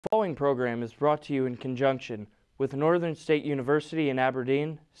The following program is brought to you in conjunction with Northern State University in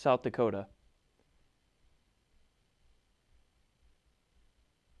Aberdeen, South Dakota.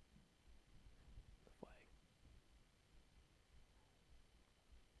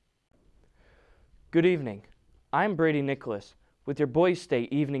 Good evening. I'm Brady Nicholas with your Boys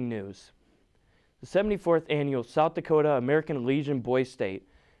State Evening News. The 74th Annual South Dakota American Legion Boys State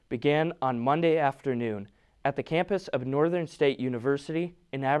began on Monday afternoon at the campus of Northern State University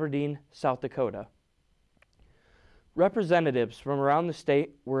in Aberdeen, South Dakota. Representatives from around the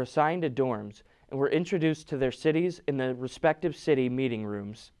state were assigned to dorms and were introduced to their cities in the respective city meeting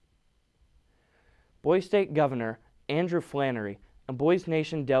rooms. Boys State Governor Andrew Flannery and Boys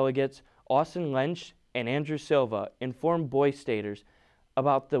Nation delegates Austin Lynch and Andrew Silva informed Boys Staters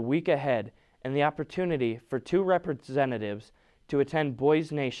about the week ahead and the opportunity for two representatives to attend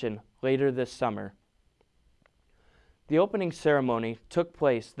Boys Nation later this summer. The opening ceremony took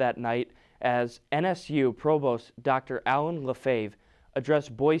place that night as NSU Provost Dr. Alan Lefebvre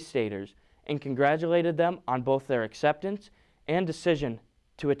addressed Boys Staters and congratulated them on both their acceptance and decision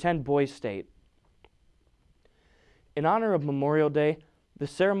to attend Boys State. In honor of Memorial Day, the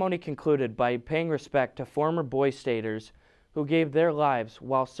ceremony concluded by paying respect to former Boys Staters who gave their lives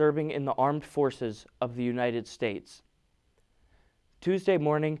while serving in the armed forces of the United States. Tuesday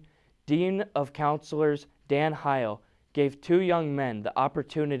morning, Dean of Counselors Dan Heil gave two young men the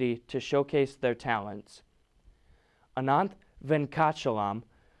opportunity to showcase their talents. Ananth Venkachalam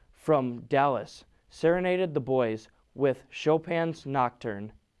from Dallas serenaded the boys with Chopin's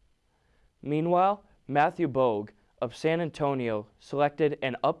Nocturne. Meanwhile, Matthew Bogue of San Antonio selected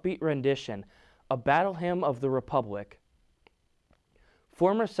an upbeat rendition of Battle Hymn of the Republic.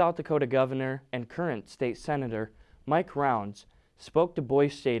 Former South Dakota Governor and current State Senator Mike Rounds spoke to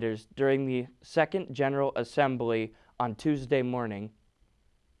Boys Staters during the Second General Assembly on Tuesday morning.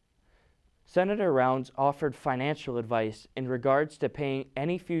 Senator Rounds offered financial advice in regards to paying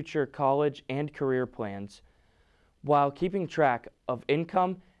any future college and career plans, while keeping track of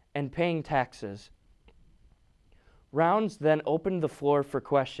income and paying taxes. Rounds then opened the floor for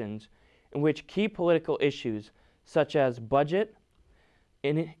questions in which key political issues such as budget,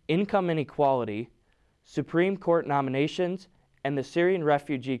 income inequality, Supreme Court nominations, and the Syrian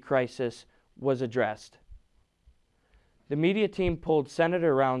refugee crisis was addressed. The media team pulled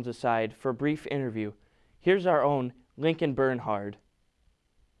Senator Rounds aside for a brief interview. Here's our own Lincoln Bernhard.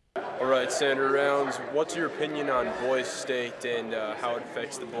 All right, Senator Rounds, what's your opinion on Boys State and how it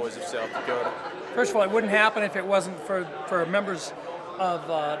affects the boys of South Dakota? First of all, it wouldn't happen if it wasn't for members of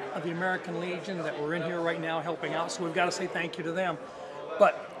the American Legion that were in here right now helping out, so we've got to say thank you to them.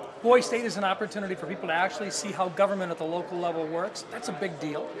 But Boys State is an opportunity for people to actually see how government at the local level works. That's a big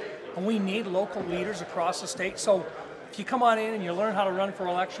deal, and we need local leaders across the state. So if you come on in and you learn how to run for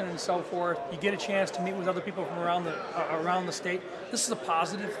election and so forth, you get a chance to meet with other people from around the state. This is a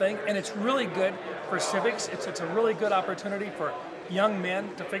positive thing, and it's really good for civics. It's a really good opportunity for young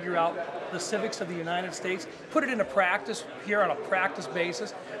men to figure out the civics of the United States, put it into practice here on a practice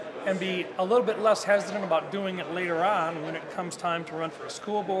basis, and be a little bit less hesitant about doing it later on when it comes time to run for a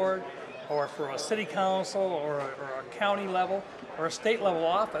school board or for a city council or a county level or a state level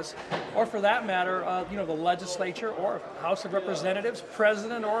office, or for that matter, the legislature or House of Representatives,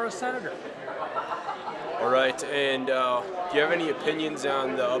 president or a senator. All right, and do you have any opinions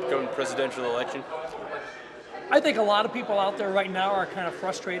on the upcoming presidential election? I think a lot of people out there right now are kind of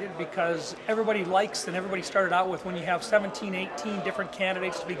frustrated because everybody likes, and everybody started out with, when you have 17, 18 different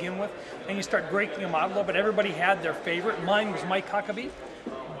candidates to begin with, and you start breaking them out a little bit, everybody had their favorite. Mine was Mike Huckabee.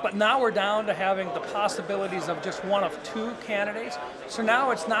 But now we're down to having the possibilities of just one of two candidates. So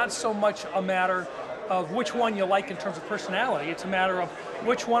now it's not so much a matter of which one you like in terms of personality. It's a matter of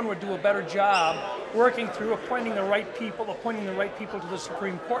which one would do a better job working through appointing the right people to the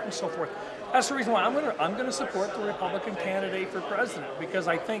Supreme Court and so forth. That's the reason why I'm going to support the Republican candidate for president, because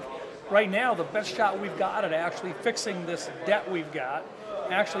I think right now the best shot we've got at actually fixing this debt we've got,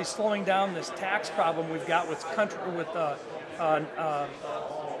 actually slowing down this tax problem we've got with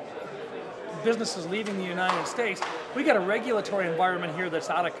businesses leaving the United States. We got a regulatory environment here that's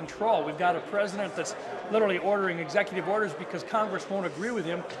out of control. We've got a president that's literally ordering executive orders because Congress won't agree with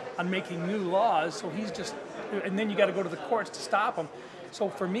him on making new laws. So and then you got to go to the courts to stop him. So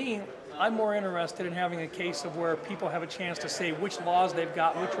for me, I'm more interested in having a case of where people have a chance to say which laws they've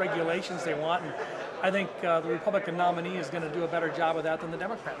got, which regulations they want, and I think the Republican nominee is going to do a better job of that than the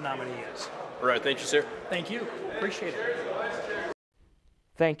Democrat nominee is. All right, thank you, sir. Thank you. Appreciate it.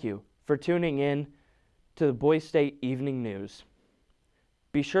 Thank you for tuning in to the Boys State Evening News.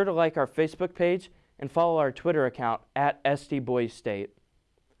 Be sure to like our Facebook page and follow our Twitter account at SDBoysState.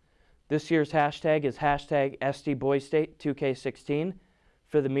 This year's hashtag is hashtag SDBoysState2K16.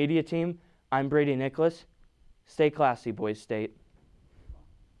 For the media team, I'm Brady Nicholas. Stay classy, Boys State.